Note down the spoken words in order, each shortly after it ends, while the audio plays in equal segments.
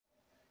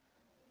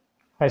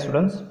Hi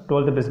students,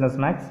 12th Business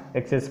Max,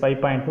 exercise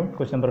 5.2,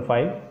 question number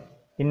 5.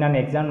 In an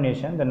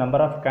examination, the number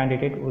of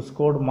candidates who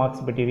scored marks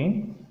between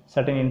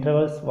certain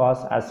intervals was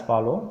as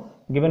follow.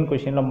 Given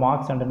question la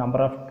marks and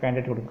number of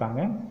candidates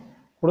கொடுக்காங்க.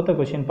 கொடுத்த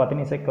question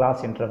பார்த்தீங்கன்னா is a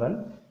class interval.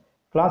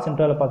 Class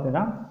interval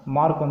பார்த்தீங்கன்னா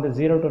mark வந்து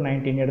 0 to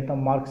 19 எடுத்த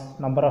marks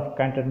number of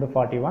candidates வந்து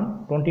 41,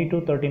 20 to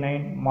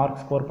 39 marks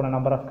score பண்ண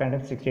number of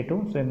candidates 62.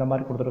 So இந்த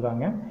மாதிரி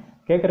கொடுத்துருக்காங்க.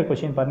 கேட்குற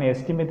கொஷின் பார்த்தீங்கன்னா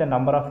estimate the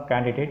number of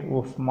candidates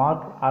whose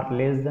mark are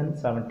less than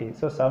 70.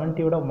 So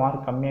 70யோட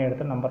mark கம்மியாக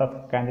எடுத்த நம்பர் ஆஃப்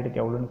கேண்டிடேட்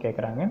எவ்வளோன்னு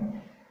கேட்குறாங்க.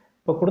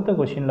 இப்போ கொடுத்த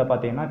கொஷினில்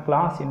பார்த்தீங்கன்னா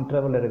கிளாஸ்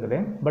இன்டர்வல் இருக்குது.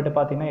 பட்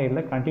பார்த்தீங்கன்னா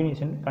இதில்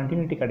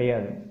கண்டினியூட்டி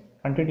கிடையாது.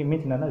 கண்டினியூட்டி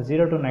மீன்ஸ் என்னன்னா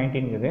 0 to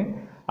 19 இருக்குது.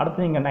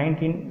 அடுத்து நீங்கள்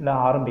 19ல்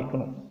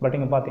ஆரம்பிக்கணும். பட்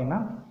இங்கே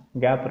பார்த்தீங்கன்னா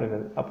கேப்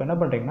இருக்குது. அப்போ என்ன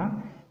பண்ணுறீங்கன்னா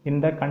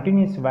இந்த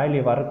கண்டினியூஸ்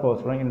வேல்யூ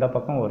வரக்கோசரம் இந்த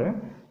பக்கம் ஒரு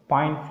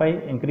 0.5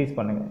 இன்க்ரீஸ்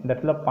பண்ணுங்கள். இந்த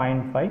இடத்துல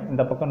 0.5,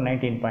 இந்த பக்கம்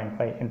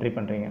 19.5 என்ட்ரி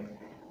பண்ணுறீங்க.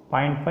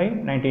 0.5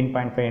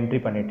 19.5 என்ட்ரி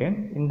பண்ணிவிட்டு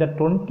இந்த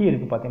 20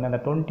 இருக்குது பார்த்தீங்கன்னா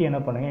இந்த 20 என்ன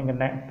பண்ணுங்கள் இங்கே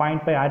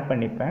 0.5 ஆட்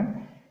பண்ணிப்பேன்.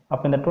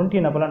 அப்போ இந்த 20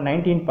 என்ன பண்ணலாம்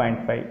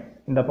 19.5,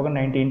 இந்த பக்கம்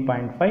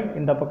 19.5,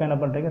 இந்த பக்கம் என்ன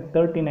பண்ணுறீங்க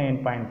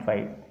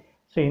 39.5.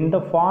 ஸோ இந்த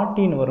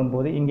 14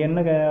 வரும்போது இங்கே என்ன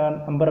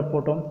நம்பரை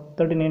போட்டோம்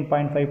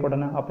 39.5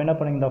 போட்டோன்னா அப்போ என்ன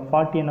பண்ணுங்க இந்த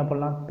 40 என்ன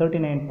பண்ணலாம்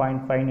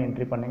 39.5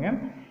 என்ட்ரி பண்ணுங்கள்.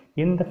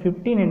 இந்த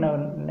 15 என்ன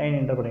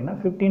என்ட்ரி பண்ணிங்கன்னா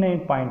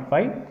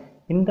 59.5,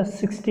 இந்த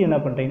 60 என்ன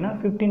பண்ணுறீங்கன்னா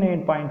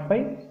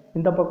 59.5,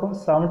 இந்த பக்கம்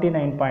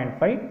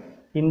 79.5,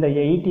 இந்த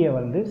 80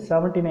 வந்து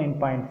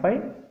 79.5,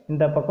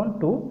 இந்த பக்கம்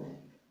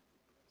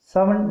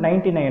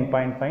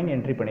 799.5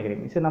 என்ட்ரி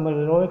பண்ணிக்கிறீங்க. ஸோ நம்ம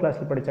லோவர்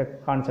கிளாஸில் படித்த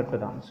கான்செப்ட்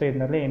தான். ஸோ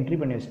இதனால என்ட்ரி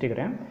பண்ணி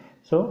வச்சுக்கிறேன்.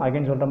 ஸோ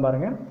அகைன் சொல்கிறேன்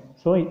பாருங்கள்.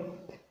 ஸோ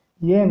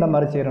ஏன் இந்த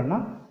மாதிரி செய்கிறோன்னா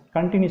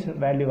கண்டினியூஸ்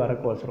வேல்யூ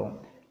வரக்கோசரம்.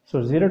 ஸோ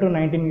 0 to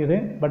 19 இருக்குது,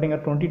 பட் இங்கே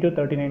 20 to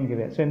 39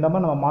 இருக்குது. ஸோ இந்த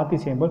மாதிரி நம்ம மாற்றி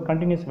செய்யும்போது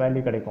கண்டினியூஸ்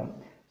வேல்யூ கிடைக்கும்.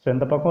 ஸோ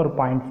இந்த பக்கம் ஒரு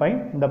 0.5,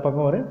 இந்த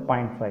பக்கம் ஒரு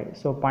 0.5.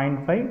 So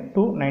 0.5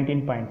 to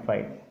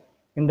 19.5.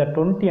 இந்த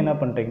 20 என்ன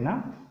பண்ணுறீங்கன்னா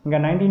இங்கே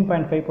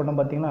 19.5 போட்டோம்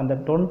பார்த்தீங்கன்னா அந்த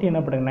 20 என்ன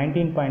பண்ணுறீங்க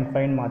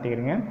 19.5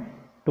 மாற்றிக்கிறீங்க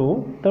to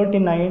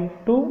 39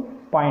 to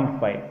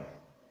 0.5.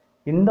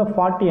 இந்த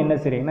 40 என்ன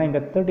செய்றீங்கன்னா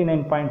இங்கே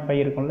 39.5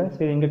 இருக்கும்ல,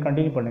 சரி இங்கே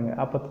கண்டினியூ பண்ணுங்கள்.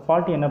 அப்போ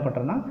 40 என்ன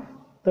பண்ணுறேன்னா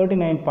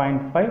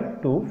 39.5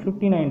 to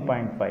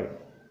 59.5.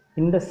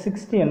 இந்த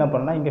 60 என்ன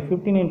பண்ணலாம் இங்கே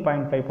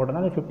 59.5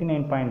 போட்டோம்னா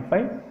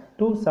 59.5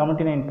 to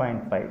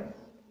 79.5.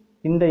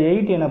 இந்த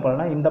 80 என்ன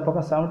பண்ணலாம் இந்த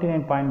பக்கம்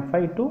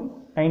 79.5 to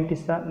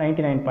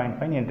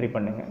 99.5 என்ட்ரி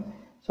பண்ணுங்கள்.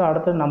 ஸோ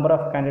அடுத்த நம்பர்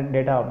ஆஃப் கேண்டிடேட்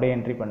டேட்டா அப்படியே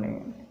என்ட்ரி பண்ணுங்க.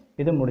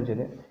 இது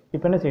முடிஞ்சது.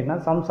 இப்போ என்ன செய்யணும்னா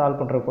சம் சால்வ்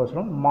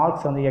பண்ணுறதுக்கோசரம்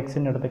மார்க்ஸ் வந்து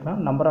எக்ஸ்ன்னு எடுத்துக்கலாம்,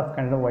 நம்பர் ஆஃப்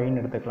கேண்டிடேட்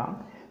ஒய்ன்னு எடுத்துக்கலாம்.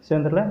 ஸோ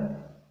இதில்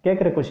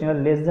கேட்குற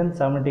கொஸ்டினில் லெஸ் தென்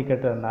 70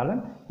 கேட்டதுனால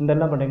இந்த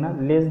என்ன பண்ணிங்கன்னா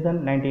less than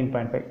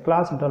 19.5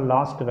 class inter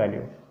last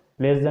value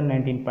less than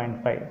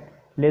 19.5,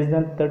 less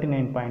than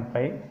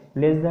 39.5,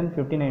 less than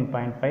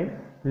 59.5,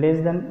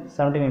 less than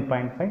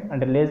 79.5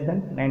 and less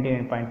than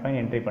 99.5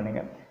 entry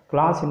பண்ணுங்கள்.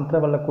 கிளாஸ்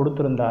இன்டர்வலில்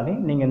கொடுத்துருந்தாலே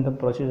நீங்கள் இந்த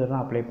ப்ரொசீஜர்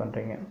தான் அப்ளை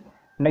பண்ணுறீங்க.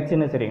 நெக்ஸ்ட்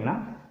என்ன செய்றீங்கன்னா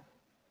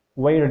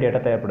ஒய்டு டேட்டா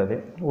தேவைப்படுது.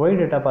 ஒய்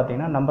டேட்டா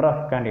பார்த்தீங்கன்னா number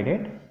of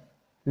candidate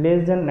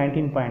less than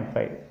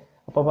 19.5.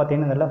 அப்போ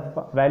பார்த்தீங்கன்னா இதில்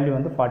வேல்யூ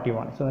வந்து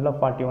 41. ஸோ இதில்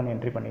 41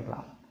 என்ட்ரி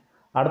பண்ணிக்கலாம்.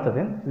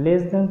 அடுத்தது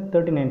லெஸ் தென்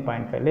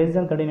 39.5, லெஸ்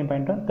தென்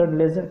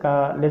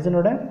 39.5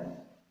 லெஸ்ஸனோட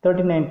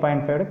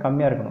 39.5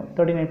 கம்மியாக இருக்கணும்.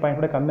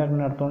 39.5 கம்மியாக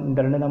இருக்கணும்னு அர்த்தம் இந்த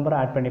ரெண்டு நம்பரை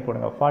ஆட் பண்ணி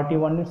போடுங்க.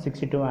 41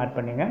 62 ஆட்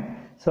பண்ணிங்க.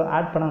 ஸோ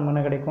ஆட் பண்ண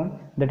என்ன கிடைக்கும்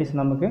தட் இஸ்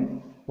நமக்கு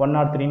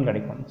 103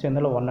 கிடைக்கும். ஸோ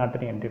இதில்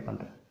 103 என்ட்ரி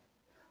பண்ணுறேன்.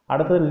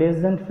 அடுத்தது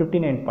லெஸ் தென்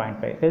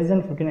 59.5, லெஸ்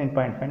தென்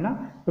 59.5னா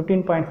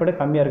 15.5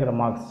 கம்மியாக இருக்கிற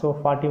மார்க்ஸ். ஸோ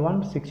 41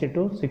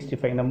 62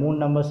 65 இந்த மூணு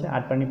நம்பர்ஸ்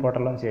ஆட் பண்ணி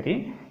போட்டாலும் சரி,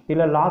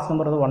 இல்லை லாஸ்ட்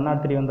நம்பர் வந்து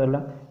 103 வந்ததில்ல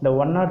இந்த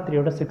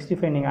 103யோட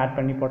 65 நீங்கள் ஆட்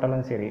பண்ணி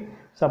போட்டாலும் சரி.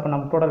 ஸோ அப்போ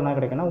நம்ம டோட்டல் என்ன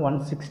கிடைக்குன்னா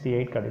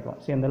 168 கிடைக்கும்.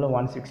 ஸோ இதில்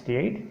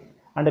 168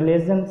 அண்ட்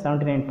லெஸ் தென்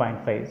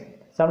 79.5,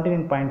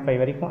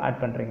 79.5 வரைக்கும்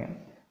ஆட் பண்ணுறீங்க.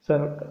 ஸோ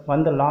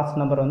வந்த லாஸ்ட்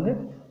நம்பர் வந்து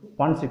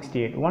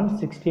 168,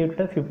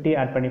 168 50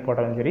 ஆட் பண்ணி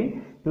போட்டாலும் சரி,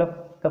 இல்லை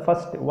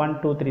ஃபஸ்ட் 1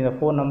 2 3 இந்த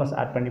 4 நம்பர்ஸ்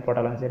ஆட் பண்ணி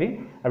போட்டாலும் சரி.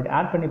 அப்படி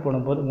ஆட் பண்ணி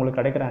போடும்போது உங்களுக்கு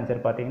கிடைக்கிற ஆன்சர்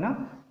பார்த்தீங்கன்னா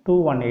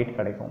 218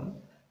 கிடைக்கும்.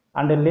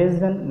 And less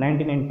than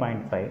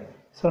 99.5.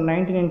 ஸோ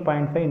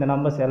 99.5 இந்த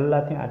நம்பர்ஸ்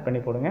எல்லாத்தையும் ஆட்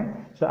பண்ணி போடுங்க.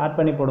 ஸோ ஆட்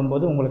பண்ணி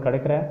போடும்போது உங்களுக்கு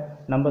கிடைக்கிற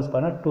நம்பர்ஸ்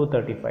பார்த்தீங்கன்னா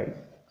 235.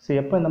 ஸோ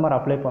எப்போ இந்த மாதிரி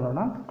அப்ளை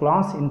பண்ணணும்னா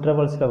கிளாஸ்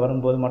இன்டர்வல்ஸில்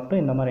வரும்போது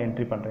மட்டும் இந்த மாதிரி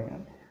என்ட்ரி பண்ணுறீங்க.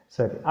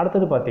 சரி,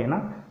 அடுத்தது பார்த்தீங்கன்னா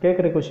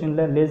கேட்குற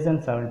கொஸ்டினில் less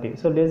than 70.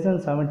 So less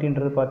than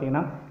 70ன்றது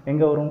பார்த்தீங்கன்னா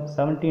எங்கே வரும்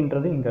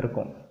 70ன்றது இங்கே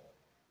இருக்கும்.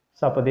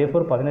 ஸோ அப்போ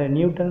தேர்ஃபோர் பார்த்தீங்கன்னா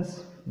Newton's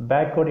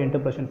backward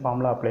interpretation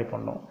formula apply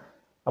பண்ணணும்.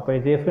 அப்போ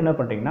தேர்ஃபோர் என்ன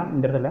பண்ணுறீங்கன்னா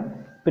இந்த இடத்துல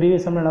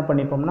ப்ரீவியஸ் சம்மில் என்ன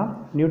பண்ணிப்போம்னா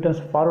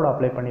நியூட்டன்ஸ் ஃபார்வர்டு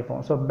அப்ளை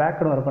பண்ணிப்போம். ஸோ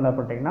பேக்வர்டு வரப்போ என்ன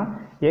பண்ணுறீங்கன்னா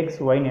எக்ஸ்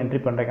ஒய்னு என்ட்ரி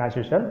பண்ணுறீங்க. ஆஸ்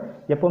யூஷுவல்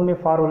எப்போவுமே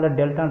ஃபார்வர்டில்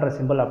டெல்டான்ற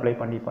சிம்பிள் அப்ளை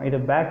பண்ணிப்போம். இது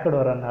பேக்வர்டு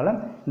வரதுனால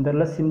இந்த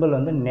இடத்துல சிம்பிள்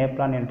வந்து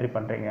நேப்லான்னு என்ட்ரி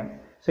பண்ணுறீங்க.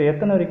 ஸோ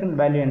எத்தனை வரைக்கும்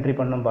வேல்யூ என்ட்ரி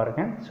பண்ணணும்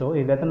பாருங்கள். ஸோ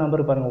இது எத்தனை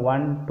நம்பர் பாருங்கள்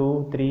 1 2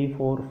 3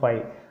 4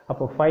 5.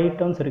 அப்போ 5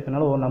 டேர்ம்ஸ்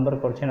இருக்கனால ஒரு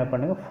நம்பர் குறைச்சி என்ன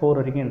பண்ணுங்கள் 4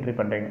 வரைக்கும் என்ட்ரி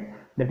பண்ணுறீங்க.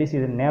 தட் இஸ்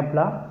இது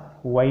நேப்லா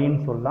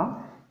ஒய்ன்னு சொல்லலாம்.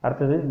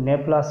 அடுத்தது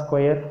நேப்லா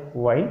ஸ்கொயர்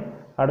ஒய்,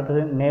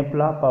 அடுத்தது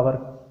நேப்லா பவர்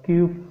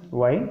கியூப்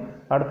ஒய்,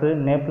 அடுத்தது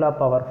நேப்லா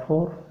பவர் 4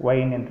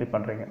 ஒய்ன்னு என்ட்ரி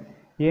பண்ணுறீங்க.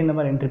 ஏன் இந்த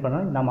மாதிரி என்ட்ரி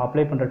பண்ணால் நம்ம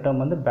அப்ளை பண்ணுற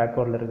டேர்ம் வந்து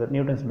பேக்வர்டில் இருக்குது.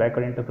 Newton's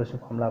backward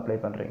interpretation formula apply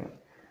பண்ணுறீங்க.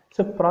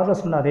 ஸோ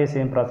ப்ராசஸ் வந்து அதே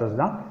சேம் ப்ராசஸ்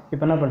தான்.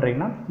 இப்போ என்ன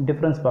பண்ணுறீங்கன்னா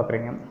டிஃப்ரென்ஸ்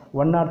பார்க்குறீங்க.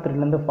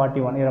 103லேருந்து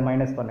 41 இதை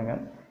மைனஸ்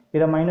பண்ணுங்கள்.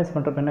 இதை மைனஸ்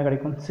பண்ணுறப்ப என்ன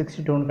கிடைக்கும்?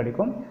 62ன்னு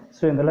கிடைக்கும்.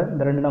 ஸோ இதில்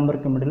இந்த ரெண்டு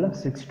நம்பருக்கு மிடில்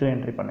 62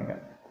 என்ட்ரி பண்ணுங்கள்.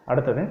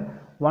 அடுத்தது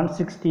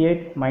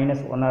 168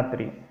 மைனஸ்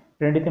 103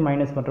 ரெண்டுத்தையும்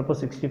மைனஸ் பண்ணுறப்போ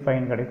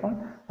 65 கிடைக்கும்.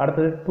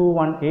 அடுத்தது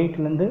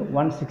 218லேருந்து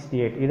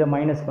 168 இதை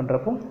மைனஸ்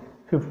பண்ணுறப்போ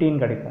 15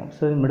 கிடைக்கும்.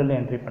 ஸோ இது மிடில்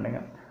என்ட்ரி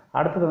பண்ணுங்கள்.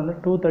 அடுத்தது வந்து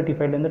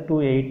 235லேருந்து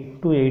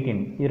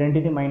 218 இது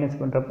ரெண்டுத்தையும் மைனஸ்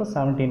பண்ணுறப்போ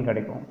 17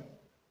 கிடைக்கும்.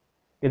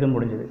 இது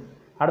முடிஞ்சது.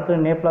 அடுத்தது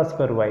நேப்லா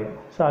square y.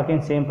 So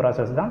again same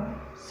process தான்.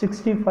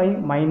 65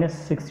 மைனஸ்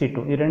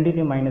 62 இது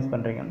ரெண்டுத்தையும் மைனஸ்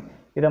பண்ணுறீங்க.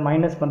 இதை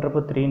மைனஸ்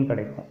பண்ணுறப்போ 3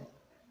 கிடைக்கும்.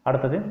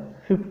 அடுத்தது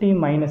 50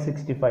 மைனஸ்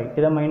 65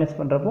 இதை மைனஸ்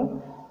பண்ணுறப்போ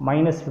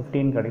மைனஸ்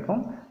 15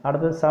 கிடைக்கும்.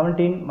 அடுத்தது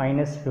 17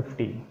 மைனஸ்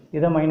 50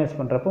 இதை மைனஸ்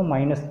பண்ணுறப்போ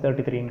மைனஸ்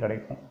 33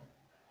 கிடைக்கும்.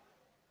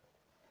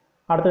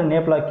 அடுத்தது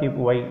நேப்லா கியூப்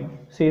y.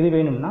 ஸோ இது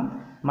வேணும்னா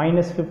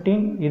மைனஸ்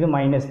 15 இது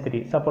மைனஸ்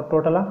 3. ஸோ அப்போ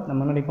டோட்டலாக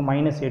நம்ம கிடைக்கும்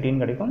மைனஸ்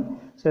 18 கிடைக்கும்.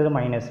 ஸோ இது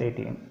மைனஸ்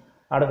 18.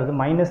 அடுத்தது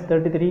மைனஸ்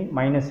 33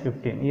 மைனஸ்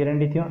 15 இது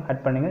ரெண்டுத்தையும்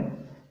ஆட் பண்ணுங்கள்.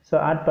 ஸோ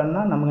ஆட்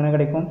பண்ணால் நமக்கு என்ன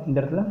கிடைக்கும்? இந்த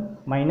இடத்துல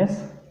மைனஸ்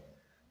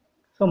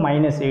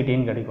மைனஸ்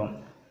 18 கிடைக்கும்.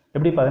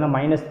 எப்படி பார்த்தீங்கன்னா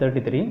மைனஸ்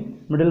 33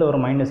 மிடில் ஒரு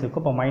மைனஸ்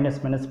இருக்கும். இப்போ மைனஸ்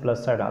மைனஸ்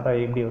ப்ளஸ் ஆகிடும்.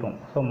 அதாவது எப்படி வரும்?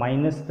 ஸோ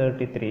மைனஸ்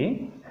 33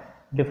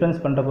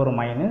 டிஃப்ரென்ஸ் பண்ணுறப்போ ஒரு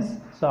மைனஸ்.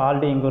 ஸோ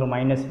ஆல்ரெடி இங்கே ஒரு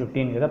மைனஸ்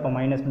 15 இருக்குது. அப்போ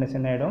மைனஸ் மைனஸ்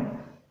என்ன ஆகிடும்?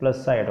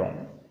 ப்ளஸ் ஆகிடும்.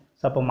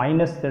 ஸோ அப்போ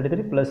மைனஸ்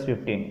 33 ப்ளஸ்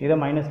 15 இதை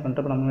மைனஸ்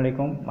பண்ணுறப்போ நமக்கு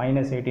கிடைக்கும்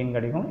மைனஸ் 18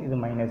 கிடைக்கும். இது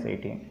மைனஸ்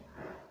 18.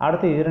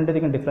 அடுத்து இது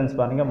ரெண்டுத்துக்கும் டிஃப்ரென்ஸ்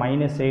பாருங்கள்.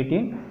 மைனஸ்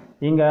 18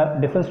 இங்கே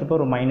டிஃப்ரென்ஸ் இப்போ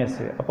ஒரு மைனஸ்.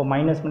 அப்போ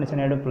மைனஸ் மைனஸ்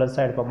என்ன ஆகிடும்? ப்ளஸ்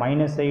ஆகிடும். இப்போ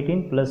minus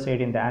 18 plus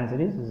 18 the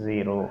answer is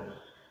 0.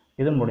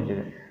 இது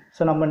முடிஞ்சுது.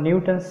 ஸோ நம்ம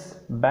நியூட்டன்ஸ்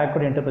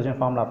பேக்வர்டு இன்டர்பிரேஷன்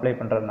ஃபார்மில் அப்ளை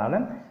பண்ணுறதுனால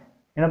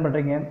என்ன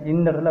பண்ணுறீங்க?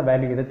 இந்த இடத்துல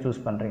வேல்யூ இதை சூஸ்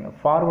பண்ணுறீங்க.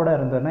 ஃபார்வர்டாக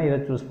இருந்ததுன்னா இதை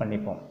சூஸ்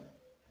பண்ணிப்போம்.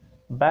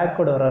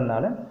 பேக்வர்டு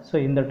வர்றதுனால ஸோ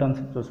இந்த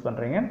டேர்ம்ஸ் சூஸ்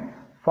பண்ணுறீங்க.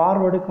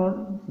 ஃபார்வர்டுக்கும்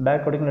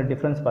பேக்வர்டுக்கும்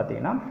டிஃப்ரென்ஸ்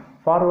பார்த்தீங்கன்னா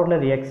ஃபார்வர்டில்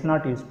இது எக்ஸ்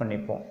நாட் யூஸ்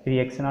பண்ணிப்போம். இது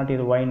எக்ஸ் நாட்,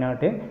 இது ஒய்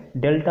நாட்டு.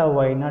 Delta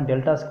ஒய்னா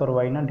delta square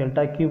ஒய்னா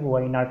delta cube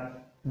Y not,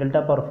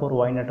 delta power 4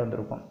 Y not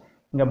வந்திருக்கும்.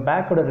 இங்கே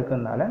பேக்கோடு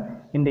இருக்கிறதுனால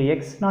இந்த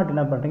எக்ஸ் நாட்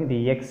என்ன பண்ணுறீங்க? இது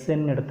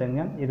எக்ஸ்ன்னு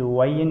எடுத்துங்க, இது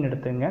ஒய்ன்னு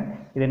எடுத்துங்க,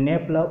 இது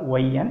நேப்லா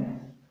yn,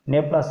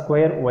 நேப்லா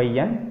square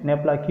yn,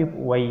 நேப்லா cube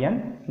yn,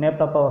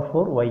 நேப்லா power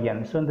 4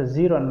 yn. So இந்த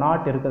 0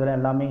 நாட் இருக்கிறதுல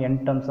எல்லாமே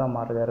என் டேர்ம்ஸாக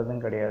மாறுது,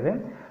 எதுவும் கிடையாது.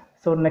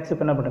 ஸோ நெக்ஸ்ட்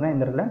இப்போ என்ன பண்ணுறேன்னா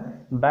இந்த இடத்துல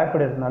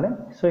பேக்கோடு இருந்தால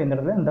ஸோ இந்த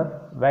இடத்துல இந்த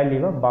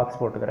வேல்யூவை பாக்ஸ்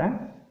போட்டுக்கிறேன்.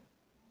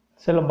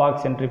 சில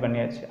பாக்ஸ் என்ட்ரி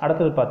பண்ணியாச்சு.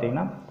 அடுத்தது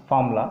பார்த்தீங்கன்னா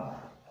ஃபார்முலா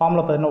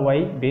பார்த்தீங்கன்னா y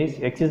base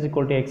x is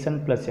equal to xn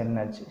plus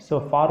nh. So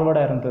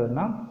ஃபார்வர்டாக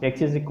இருந்ததுன்னா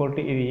x is equal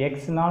to இது x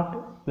நாட்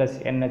ப்ளஸ்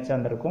nh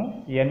இருந்திருக்கும்.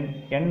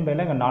 n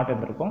பையில் இங்கே நாட்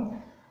இருந்திருக்கும்.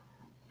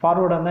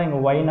 ஃபார்வர்டாக இருந்தால் இங்கே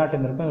y நாட்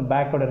இருந்திருக்கும். இங்கே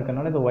பேக்வர்டு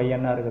இருக்கிறதுனால இது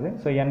yn இருக்குது.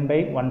 ஸோ n பை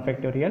 1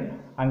 ஃபேக்டோரியல்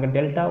அங்கே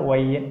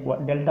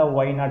டெல்டா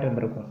y நாட்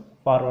இருந்திருக்கும்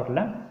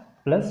ஃபார்வர்டில்.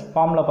 ப்ளஸ்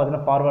ஃபார்முலா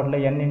பார்த்தீங்கன்னா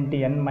ஃபார்வர்டில் n into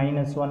n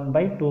minus 1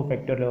 by 2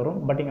 factorial வரும்.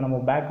 பட் இங்கே நம்ம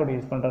பேக்வர்டு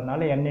யூஸ்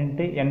பண்ணுறதுனால n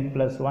into n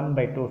plus 1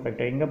 by 2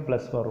 factorial இங்கே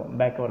ப்ளஸ் வரும்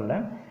பேக்வர்டில்.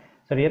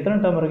 சரி, எத்தனை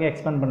டேர்ம் வரைக்கும்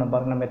எக்ஸ்பேண்ட் பண்ண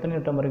பாருங்கள். நம்ம எத்தனை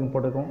டேர்ம் வரைக்கும்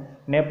போட்டுக்கிறோம்?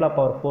 நேப்லா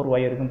பவர் 4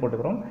 ஒய் வரைக்கும்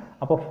போட்டுக்கிறோம்.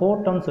 அப்போ 4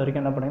 டேர்ம்ஸ்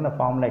வரைக்கும் என்ன பண்ணுறீங்க? இந்த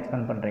ஃபார்முலா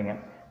எக்ஸ்பேண்ட் பண்ணுறீங்க.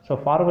 ஸோ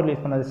ஃபார்வர்ட்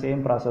யூஸ் பண்ணது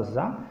சேம் ப்ராசஸ்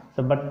தான். ஸோ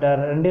பட்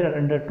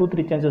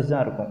 2-3 சேஞ்சஸ்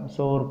தான் இருக்கும்.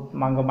 ஸோ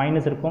அங்கே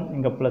மைனஸ் இருக்கும்,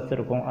 இங்கே ப்ளஸ்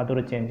இருக்கும், அது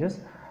ஒரு சேஞ்சஸ்.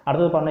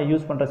 அடுத்தது பார்த்தா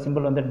யூஸ் பண்ணுற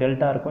சிம்பிள் வந்து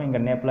டெல்டா இருக்கும்,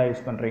 இங்கே நேப்லா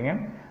யூஸ் பண்ணுறீங்க.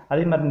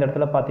 அதே மாதிரி இந்த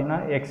இடத்துல பார்த்தீங்கன்னா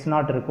எக்ஸ்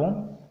நாட் இருக்கும்,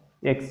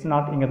 எக்ஸ்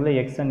நாட் இங்கே இடத்துல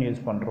எக்ஸ்என்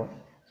யூஸ் பண்ணுறோம்.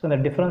 ஸோ இந்த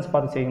டிஃப்ரென்ஸ்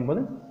பார்த்து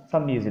செய்யும்போது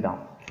சம் ஈஸி தான்.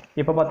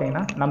 இப்போ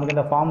பார்த்தீங்கன்னா நமக்கு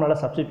இந்த ஃபார்முலாவில்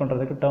சப்ஸ்டிட்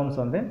பண்ணுறதுக்கு டேர்ம்ஸ்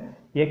வந்து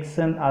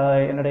எக்ஸ்என்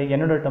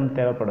என்னோட டேர்ம்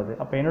தேவைப்படுது.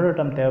 அப்போ என்னோட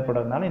டேர்ம்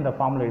தேவைப்படுறதுனால இந்த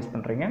ஃபார்முலா யூஸ்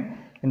பண்ணுறீங்க.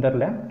 இந்த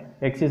இடத்துல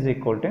X is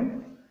equal to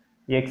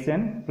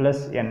xn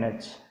plus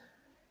NH.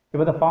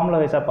 இப்போ இந்த ஃபார்முலா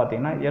வைஸாக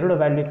பார்த்தீங்கன்னா என்னோட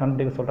வேல்யூ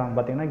கண்டுபிடிக்க சொல்கிறாங்க.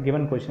 பார்த்தீங்கன்னா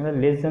கிவன் கொஸ்டினில்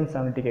லெஸ் தென்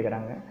 70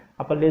 கேட்குறாங்க.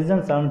 அப்போ லெஸ்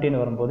தென் 17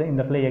 வரும்போது இந்த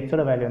இடத்துல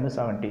எக்ஸோட வேல்யூ வந்து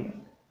 70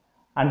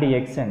 அண்ட்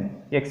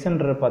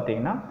எக்ஸ்என்றது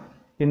பார்த்தீங்கன்னா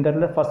இந்த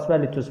இடத்துல ஃபஸ்ட்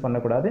வேல்யூ சூஸ்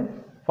பண்ணக்கூடாது.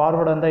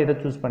 ஃபார்வர்டாக இருந்தால் இதை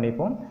சூஸ்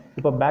பண்ணிப்போம்.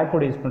 இப்போ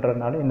பேக்வர்டு யூஸ்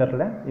பண்ணுறதுனால இந்த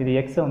இடத்துல இது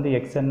எக்ஸை வந்து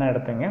எக்ஸ்என்னா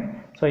எடுத்துங்க.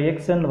 ஸோ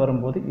எக்ஸ்என்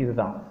வரும்போது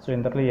இதுதான். ஸோ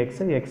இந்த இடத்துல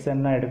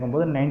எக்ஸ்என்னா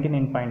எடுக்கும்போது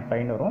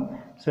 99.5 வரும்.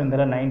 ஸோ இந்த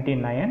இடத்துல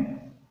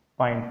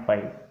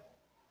 99.5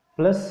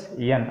 ப்ளஸ்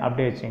என்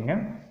அப்படியே வச்சுங்க.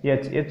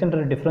 ஹெச்ன்ற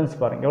டிஃப்ரென்ஸ்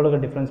பாருங்கள், எவ்வளோ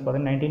டிஃப்ரென்ஸ்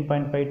பாருங்கள்.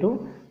 19.5 to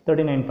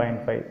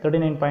 39.5,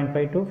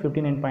 39.5 to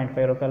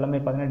 59.5 இருக்கும். எல்லாமே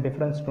பார்த்தீங்கன்னா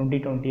டிஃப்ரென்ஸ்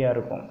 20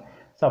 இருக்கும்.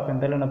 ஸோ அப்போ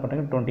இந்த என்ன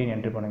பண்ணுறீங்க? 20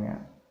 என்ட்ரி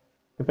பண்ணுங்கள்.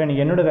 இப்போ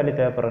எனக்கு என்னோட வேல்யூ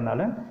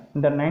தேவைப்படுறதுனால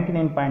இந்த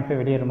 99.5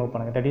 வெளியே ரிமூவ்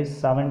பண்ணுங்கள். That is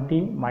 70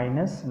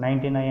 minus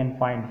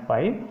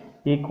 99.5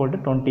 equal to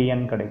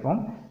 20n கிடைக்கும்.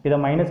 இதை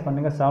மைனஸ்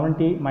பண்ணுங்கள்.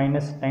 70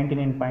 மைனஸ்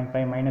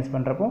 99.5 மைனஸ்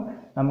பண்ணுறப்போ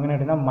நமக்கு என்ன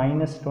கிடைக்குன்னா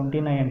மைனஸ்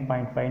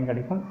 29.5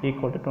 கிடைக்கும்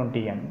ஈக்குவல் டு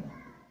 20n.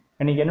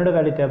 எனக்கு என்னோட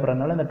வேல்யூ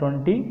தேவைப்படுறதுனால இந்த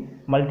 20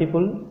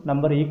 மல்டிபிள்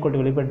நம்பர் ஈக்குவல்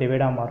டு வெளியே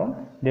டிவைடாக மாறும்.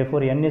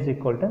 Therefore n is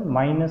equal to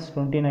minus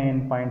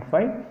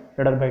 29.5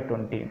 divided by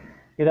 20.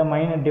 இதை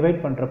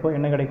டிவைட் பண்ணுறப்போ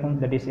என்ன கிடைக்கும்?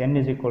 That is n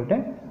is equal to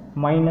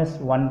minus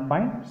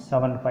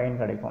 1.75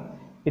 கிடைக்கும்.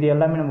 இது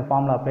எல்லாமே நம்ம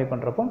ஃபார்முலா அப்ளை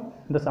பண்ணுறப்போ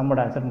இந்த சம்மோட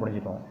ஆன்சர்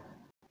முடிஞ்சிடும்.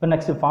 இப்போ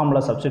நெக்ஸ்ட்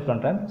ஃபார்முலா சப்ஸ்டிட்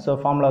பண்ணுறேன். ஸோ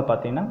ஃபார்முலா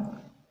பார்த்தீங்கன்னா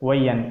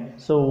ஒய்என்.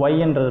 ஸோ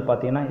ஒய்ன்றது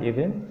பார்த்தீங்கன்னா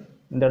இது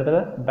இந்த இடத்துல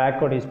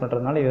பேக்வர்டு யூஸ்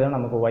பண்ணுறதுனால இதுதான்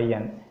நமக்கு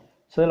ஒய்என்.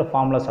 ஸோ இதில்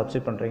ஃபார்முலா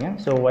சப்ஸ்டிட் பண்ணுறீங்க.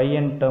 ஸோ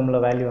yn டேர்மில்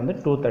வேல்யூ வந்து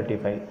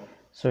 235.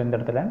 ஸோ இந்த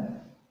இடத்துல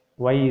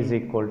y is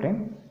equal to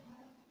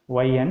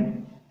yn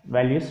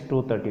values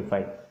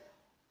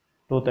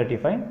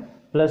 235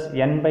 plus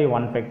n by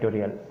 1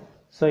 factorial.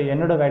 So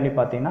என்னோட வேல்யூ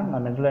பார்த்தீங்கன்னா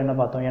நம்ம இதில் என்ன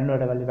பார்த்தோம்,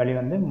 என்னோட வேல்யூ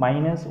வந்து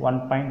மைனஸ்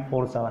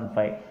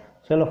 1.475.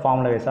 ஸோ இதில்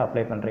ஃபார்முலா வைஸாக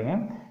அப்ளை பண்ணுறீங்க.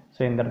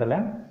 ஸோ இந்த இடத்துல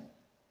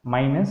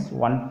minus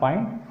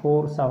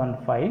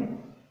 1.475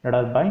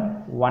 divided by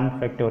 1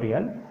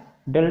 factorial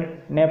del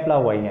Napla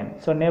yn.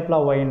 So Napla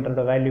yn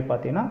ரோட வேல்யூ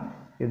பார்த்தீங்கன்னா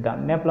இதுதான்.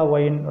 Napla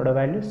yn ரோட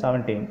வேல்யூ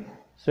 17.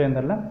 ஸோ இந்த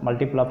இடத்துல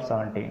multiple of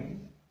 17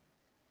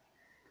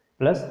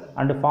 plus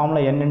and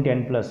formula n into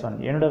n plus 1.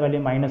 என்னோட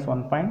வேல்யூ minus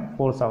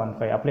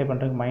 1.475 அப்ளை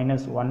பண்ணுறதுக்கு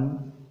minus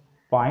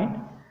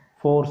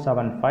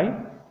 1.475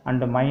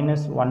 அண்ட்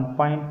minus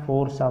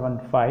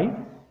 1.475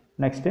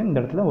 நெக்ஸ்ட்டு இந்த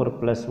இடத்துல ஒரு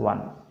plus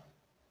 1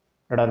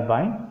 divided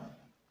by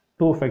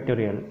 2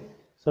 factorial.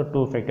 So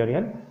 2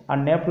 factorial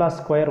and Napla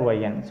square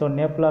yn. So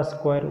Napla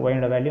square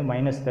yn value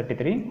minus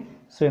 33.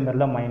 So இந்த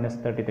இடத்துல minus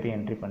 33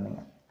 entry பண்ணுங்க.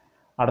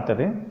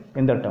 அடுத்தது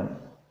இந்த term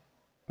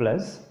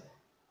plus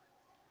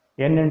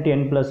n into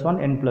n plus 1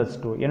 n plus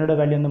 2. என்னோட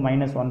value வந்து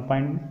minus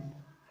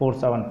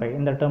 1.475.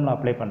 இந்த termல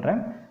அப்ளை பண்ணுறேன்.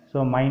 So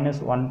minus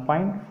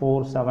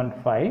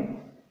 1.475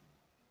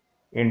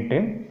 into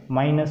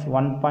minus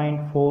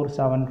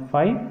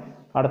 1.475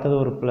 அடுத்தது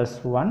ஒரு plus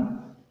 1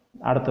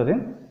 அடுத்தது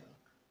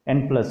n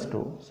plus 2.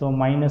 So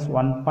minus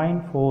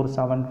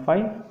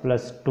 1.475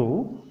 plus 2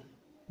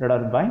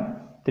 divided by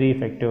 3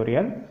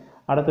 factorial.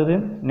 அடுத்தது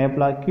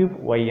Napla cube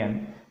yn.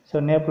 So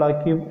Napla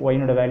cube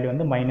yn ஓட value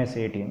வந்து minus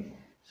 18.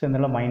 ஸோ இந்த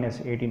minus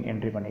 18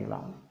 என்ட்ரி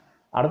பண்ணிக்கலாம்.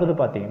 அடுத்தது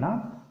பார்த்தீங்கன்னா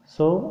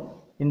ஸோ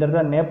இந்த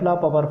இடத்துல Napla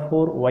power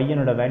 4 yn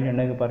ஓட வேல்யூ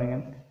என்னது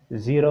பாருங்கள்,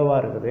 0வாக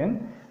இருக்குது.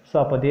 ஸோ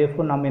அப்போ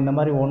தேர்ஃபோர் நம்ம இந்த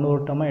மாதிரி ஒன்று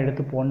ஒருட்டமாக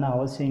எடுத்து போடணும்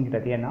அவசியம்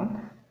கிடையாது. ஏன்னா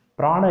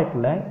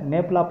ப்ராடக்டில்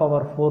Napla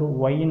power 4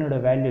 y-னோட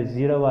வேல்யூ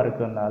 0வாக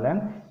இருக்கிறதுனால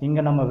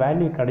இங்கே நம்ம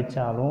வேல்யூ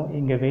கிடைச்சாலும்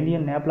இங்கே வெளியே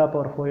Napla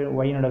power 4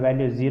 y-னோட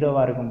வேல்யூ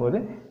 0வாக இருக்கும்போது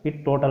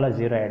இட் டோட்டலாக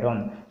 0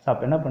 ஆகிடும். ஸோ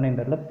அப்போ என்ன பண்ண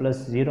இந்த இடத்துல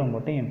ப்ளஸ் 0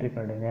 மட்டும் என்ட்ரி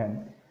பண்ணிடுங்க.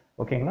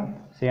 ஓகேங்களா?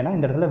 ஸோ ஏன்னா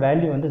இந்த இடத்துல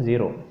வேல்யூ வந்து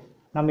 0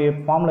 நம்ம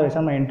ஃபார்முலா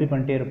வைஸாக நம்ம என்ட்ரி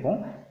பண்ணிட்டே இருப்போம்.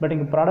 பட்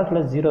இங்கே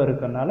ப்ராடக்ட்டில் 0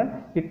 இருக்கிறதுனால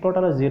இட்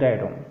டோட்டலாக 0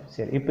 ஆகிடும்.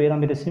 சரி, இப்போ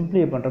நம்ம இதை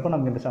சிம்பிளை பண்ணுறப்போ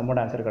நமக்கு இந்த சம்மோட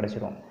ஆன்சர்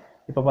கிடச்சிடும்.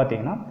 இப்போ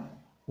பார்த்தீங்கன்னா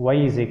y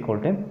is equal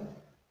to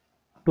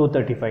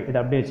 235. இது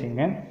அப்படியே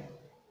வச்சுங்க.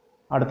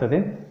 அடுத்தது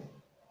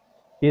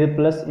இது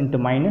ப்ளஸ் இன்ட்டு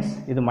மைனஸ்,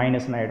 இது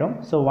மைனஸ்னு ஆகிடும்.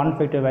 So 1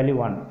 factor value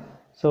 1.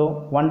 So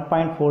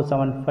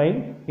 1.475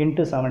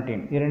 into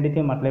 17 இது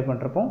ரெண்டுத்தையும் அப்ளை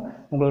பண்ணுறப்போ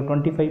உங்களுக்கு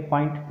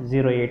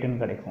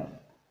 25.08ன்னு கிடைக்கும்.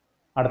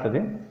 அடுத்தது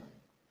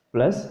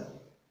ப்ளஸ்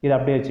இது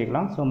அப்படியே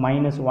வச்சுக்கலாம். ஸோ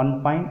minus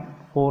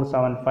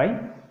 1.475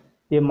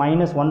 இது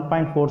minus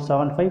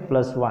 1.475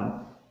 ப்ளஸ் 1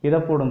 இதை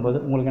போடும்போது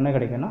உங்களுக்கு என்ன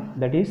கிடைக்குன்னா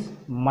தட் இஸ்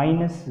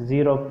minus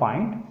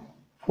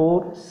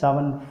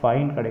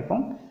 0.475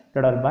 கிடைக்கும்.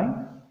 divided by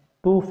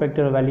 2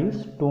 factorial values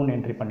 2ன்னு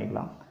entry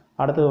பண்ணிக்கலாம்.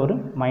 அடுத்தது ஒரு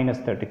minus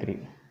 33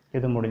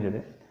 இது முடிஞ்சது.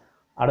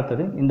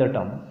 அடுத்தது இந்த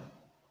டேர்ம்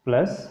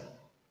ப்ளஸ்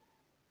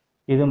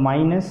இது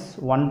minus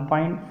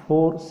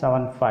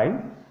 1.475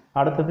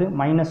 அடுத்தது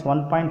minus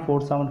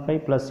 1.475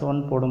 ப்ளஸ் 1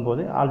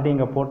 போடும்போது ஆல்ரெடி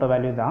இங்கே போட்ட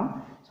வேல்யூ தான்.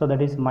 So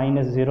that is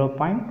minus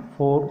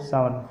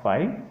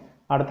 0.475.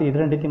 அடுத்து இது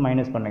ரெண்டுத்தையும்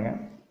மைனஸ் பண்ணுங்கள்.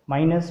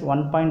 minus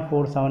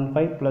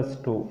 1.475 ப்ளஸ்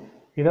 2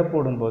 இதை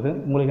போடும்போது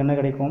உங்களுக்கு என்ன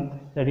கிடைக்கும்,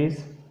 தட் இஸ்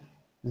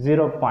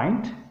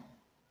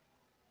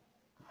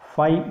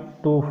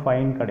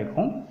 0.525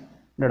 கிடைக்கும்.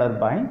 divided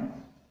by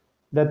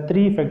the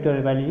 3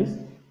 factorial value is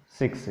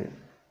 6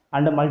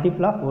 and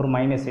multiple of ஒரு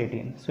minus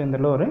 18. ஸோ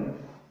இதில் ஒரு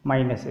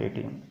minus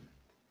 18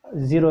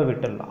 0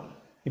 விட்டுடலாம்.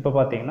 இப்போ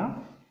பார்த்தீங்கன்னா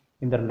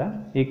இதில்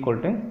ஈக்குவல்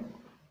டு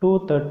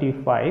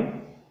 235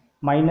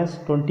 minus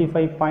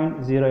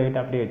 25.08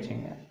 அப்படியே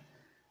வச்சுங்க.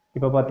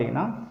 இப்போ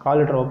பார்த்தீங்கன்னா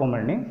கால்குலேட்டர் ஓப்பன்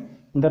பண்ணி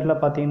இந்த இடத்துல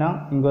பார்த்தீங்கன்னா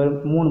இங்கே ஒரு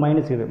 3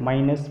 மைனஸ் இது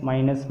minus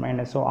minus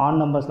minus. So on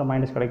நம்பர்ஸில்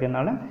minus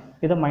கிடைக்கிறதுனால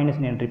இதை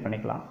மைனஸ்னு என்ட்ரி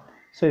பண்ணிக்கலாம்.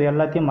 ஸோ இது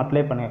எல்லாத்தையும்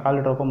மல்டிப்ளை பண்ணுங்கள்.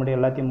 கால்குலேட்டர் ஓப்பன் பண்ணி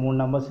எல்லாத்தையும் 3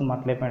 நம்பர்ஸும்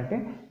மல்டிப்ளை பண்ணிவிட்டு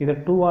இதை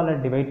 2ஆல்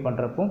டிவைட்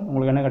பண்ணுறப்போ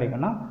உங்களுக்கு என்ன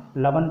கிடைக்கும்னா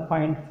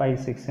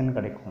 11.56ன்னு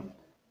கிடைக்கும்.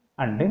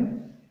 அண்டு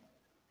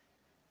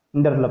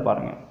இந்த இடத்துல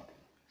பாருங்கள்.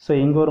 ஸோ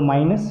இங்கே ஒரு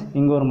மைனஸ்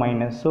இங்கே ஒரு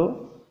minus. So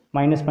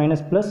minus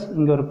minus plus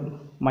இங்கே ஒரு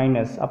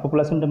மைனஸ், அப்போ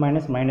ப்ளஸ் இன்ட்டு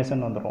மைனஸ்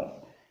மைனஸ்ன்னு வந்துடும்.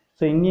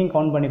 ஸோ இங்கேயும்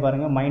கவுண்ட் பண்ணி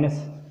பாருங்கள். மைனஸ்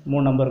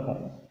 3 நம்பர்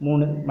இருக்கும்,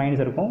 3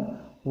 மைனஸ் இருக்கும்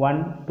 1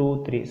 2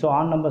 3. ஸோ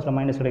ஆன் நம்பர்ஸில்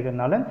மைனஸ்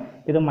கிடைக்கிறதுனால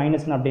இதை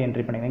மைனஸ்னு அப்படியே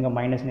என்ட்ரி பண்ணிங்க. இங்கே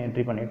மைனஸ்னு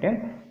என்ட்ரி பண்ணிவிட்டு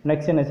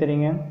நெக்ஸ்ட் என்ன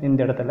செய்றீங்க, இந்த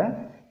இடத்துல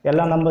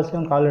எல்லா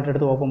நம்பர்ஸையும் கால்குலேட்டர்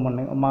எடுத்து ஓப்பன்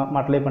பண்ணுங்க,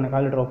 மல்டிப்ளை பண்ண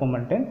கால்குலேட்டர் ஓப்பன்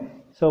பண்ணிட்டு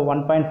ஸோ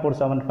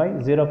 1.475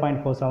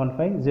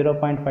 0.475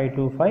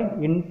 0.525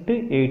 இன்ட்டு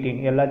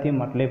 18 எல்லாத்தையும்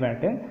மல்டிப்ளை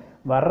பண்ணிவிட்டு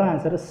வர்ற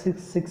ஆன்சரை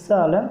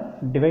 6ஆல்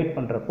டிவைட்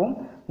பண்ணுறப்போ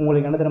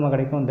உங்களுக்கு என்ன தெரியுமா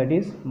கிடைக்கும், தட்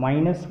இஸ்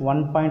மைனஸ்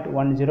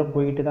 1.10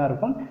 போயிட்டு தான்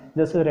இருக்கும்.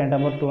 Just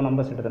 2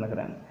 numbers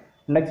எடுத்துனுக்கிறேன்.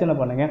 நெக்ஸ்ட் என்ன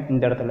பண்ணுங்கள்,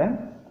 இந்த இடத்துல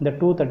இந்த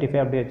 235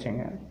 அப்படியே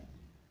வச்சுங்க.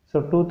 ஸோ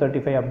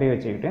 235 அப்படியே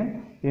வச்சுக்கிட்டு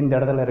இந்த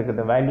இடத்துல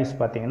இருக்குது வேல்யூஸ்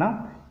பார்த்தீங்கன்னா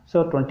ஸோ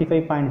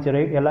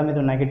 25.08 எல்லாமே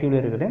இது நெகட்டிவ்ல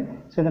இருக்குது.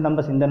 ஸோ இந்த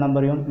நம்பர்ஸ் இந்த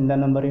நம்பரையும் இந்த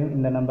நம்பரையும்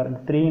இந்த நம்பர்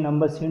 3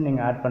 நம்பர்ஸையும்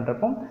நீங்கள் ஆட்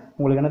பண்ணுறப்போ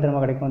உங்களுக்கு என்ன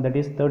தெரியுமா கிடைக்கும், தட்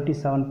இஸ்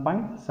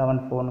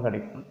 37.74ன்னு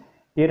கிடைக்கும்.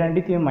 இது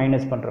ரெண்டுத்தையும்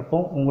மைனஸ் பண்ணுறப்போ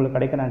உங்களுக்கு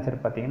கிடைக்கிற ஆன்சர்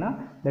பார்த்தீங்கன்னா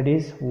தட்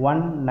இஸ்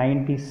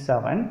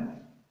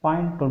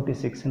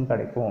 197.26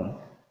 கிடைக்கும்.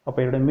 அப்போ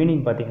இதோட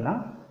மீனிங் பார்த்தீங்கன்னா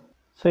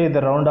ஸோ இதை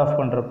ரவுண்ட் ஆஃப்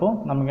பண்ணுறப்போ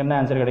நமக்கு என்ன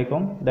ஆன்சர்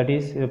கிடைக்கும், தட்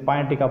இஸ் இது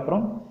பாயிண்ட்டுக்கு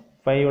அப்புறம்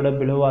 5ஓட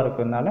பிலோவாக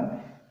இருக்கிறதுனால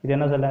இது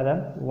என்ன சொல்லாத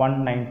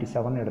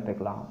 197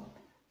 எடுத்துக்கலாம்.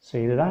 ஸோ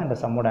இதுதான் இந்த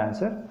சம்மோட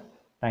ஆன்சர்.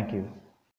 தேங்க்யூ.